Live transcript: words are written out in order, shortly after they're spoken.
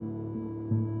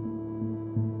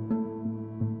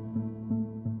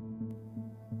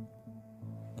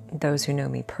those who know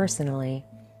me personally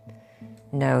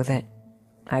know that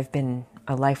I've been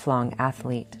a lifelong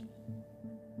athlete.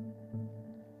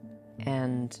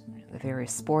 And the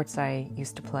various sports I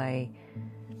used to play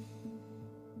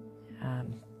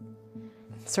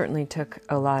certainly took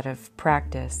a lot of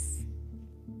practice.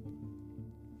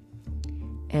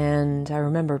 And I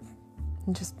remember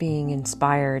just being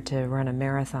inspired to run a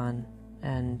marathon,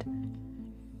 and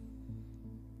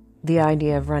the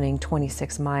idea of running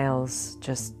 26 miles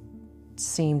just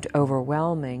seemed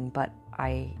overwhelming, but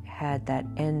I had that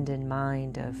end in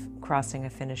mind of crossing a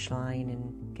finish line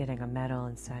and getting a medal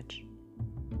and such.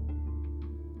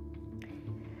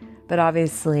 But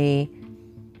obviously,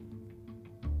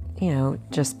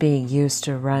 just being used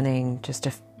to running just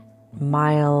a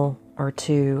mile or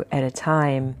two at a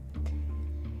time,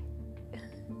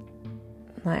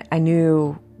 I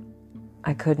knew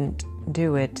I couldn't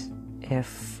do it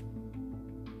if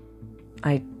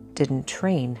I didn't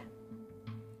train.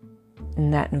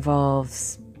 And that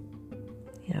involves,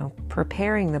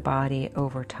 preparing the body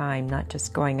over time, not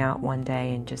just going out one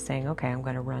day and just saying, okay, I'm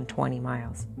going to run 20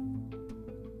 miles.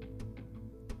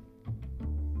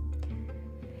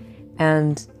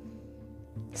 And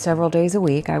several days a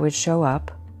week, I would show up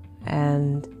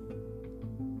and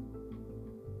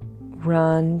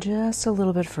run just a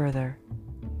little bit further.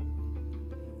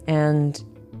 And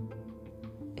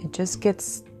it just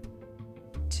gets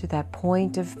to that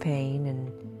point of pain,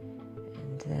 and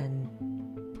then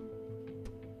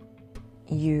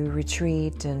you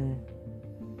retreat and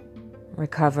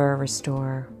recover,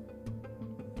 restore,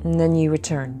 and then you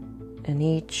return. And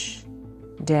each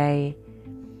day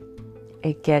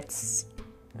it gets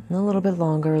a little bit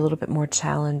longer, a little bit more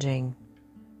challenging.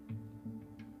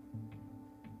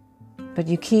 But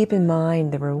you keep in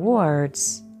mind the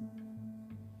rewards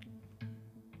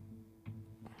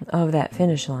of that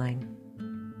finish line.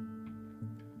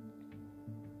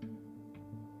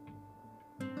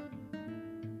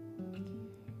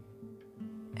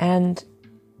 And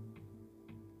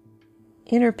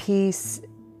inner peace,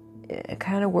 it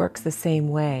kind of works the same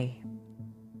way.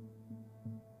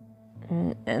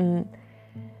 And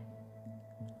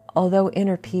although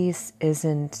inner peace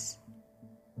isn't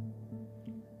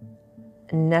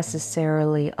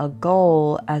necessarily a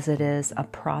goal as it is a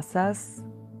process,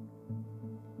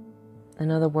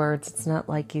 in other words, it's not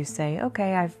like you say,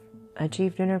 okay, I've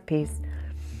achieved inner peace,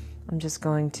 I'm just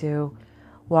going to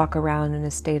walk around in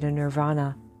a state of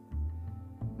nirvana.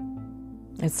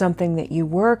 It's something that you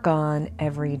work on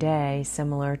every day,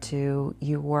 similar to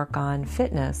you work on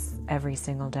fitness every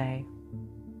single day.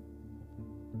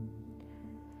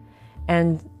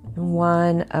 And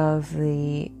one of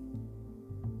the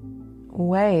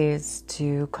ways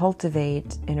to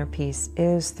cultivate inner peace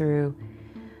is through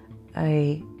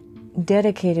a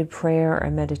dedicated prayer or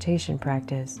meditation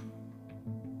practice.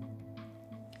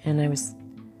 And I was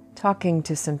talking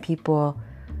to some people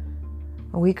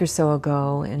a week or so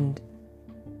ago, and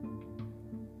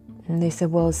they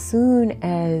said, well, as soon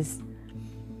as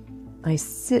I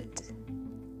sit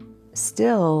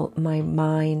still, my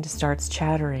mind starts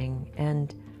chattering,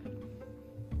 and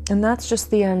that's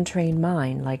just the untrained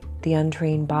mind. Like, the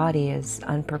untrained body is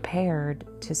unprepared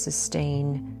to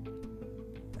sustain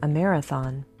a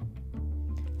marathon.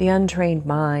 The untrained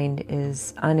mind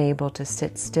is unable to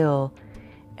sit still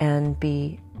and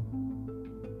be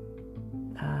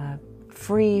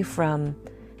free from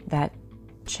that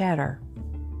chatter.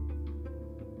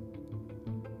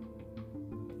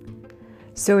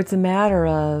 So it's a matter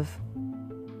of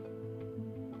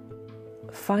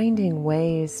finding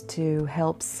ways to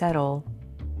help settle,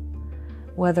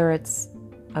 whether it's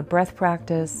a breath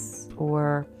practice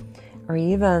or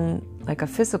even like a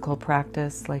physical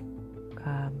practice, like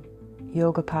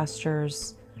yoga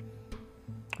postures,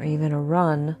 or even a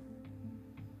run,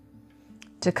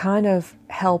 to kind of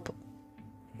help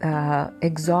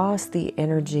exhaust the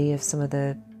energy of some of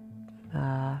the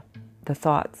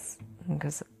thoughts,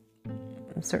 because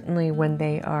certainly when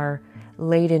they are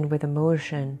laden with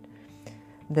emotion,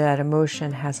 that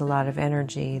emotion has a lot of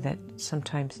energy that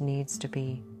sometimes needs to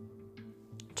be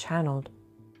channeled.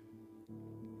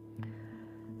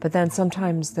 But then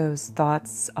sometimes those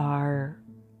thoughts are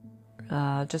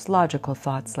just logical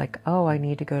thoughts, like, oh, I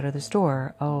need to go to the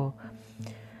store,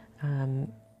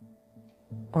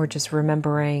 or just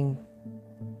remembering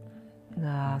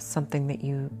something that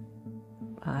you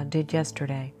did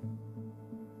yesterday.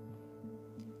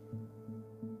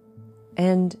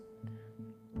 And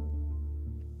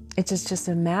it's just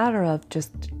a matter of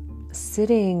just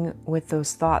sitting with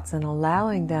those thoughts and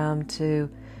allowing them to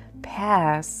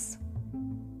pass,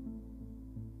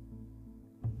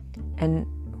 and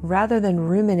rather than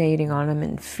ruminating on them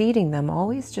and feeding them,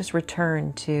 always just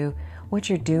return to what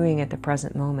you're doing at the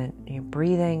present moment. You're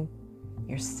breathing,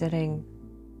 you're sitting,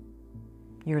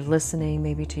 you're listening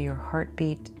maybe to your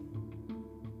heartbeat.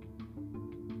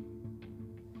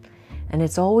 And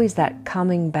it's always that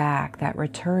coming back, that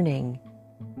returning,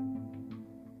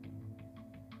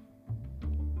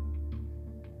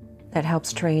 that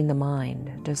helps train the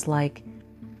mind. Just like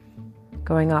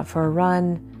going out for a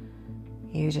run,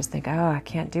 you just think, oh, I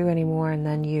can't do anymore. And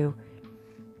then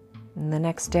the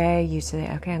next day you say,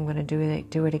 okay, I'm going to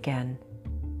do it again.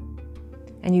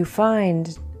 And you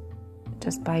find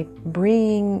just by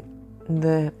bringing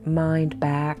the mind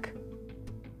back,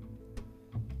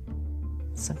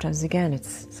 sometimes again,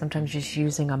 it's sometimes just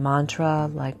using a mantra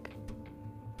like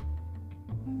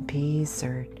peace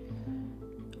or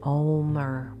Om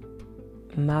or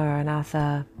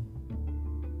Maranatha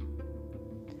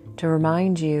to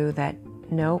remind you that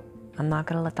nope, I'm not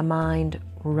going to let the mind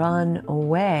run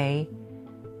away,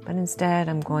 but instead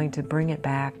I'm going to bring it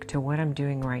back to what I'm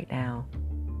doing right now.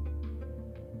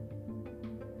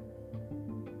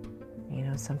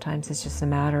 Sometimes it's just a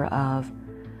matter of,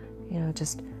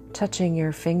 just touching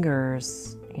your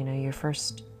fingers, your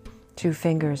first 2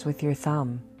 fingers with your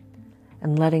thumb,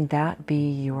 and letting that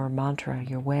be your mantra,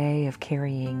 your way of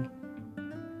carrying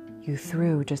you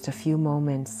through just a few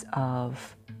moments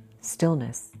of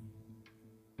stillness.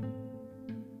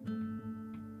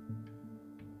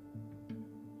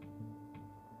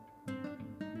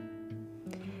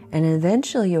 And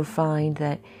eventually you'll find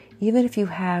that even if you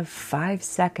have 5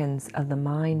 seconds of the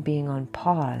mind being on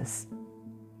pause,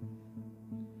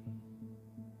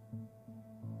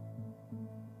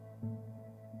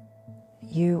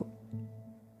 you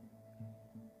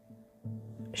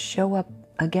show up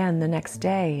again the next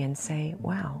day and say,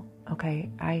 wow,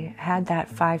 okay, I had that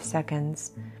 5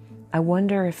 seconds. I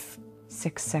wonder if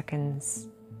 6 seconds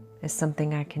is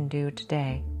something I can do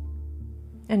today.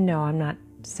 And no, I'm not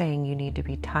saying you need to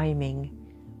be timing.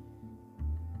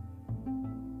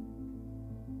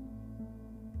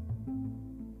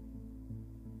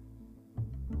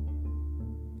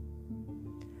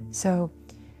 So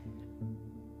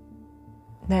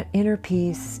that inner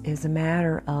peace is a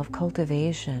matter of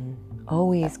cultivation,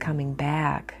 always coming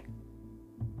back,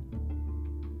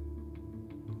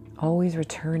 always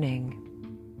returning,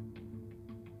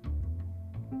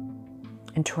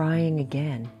 and trying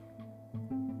again.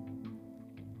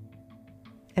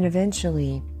 And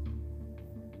eventually,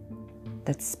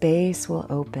 that space will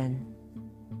open,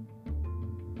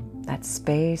 that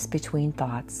space between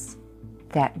thoughts,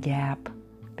 that gap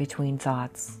between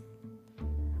thoughts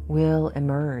will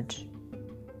emerge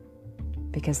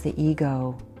because the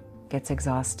ego gets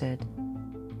exhausted.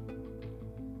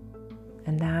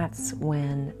 And that's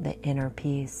when the inner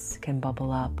peace can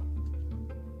bubble up.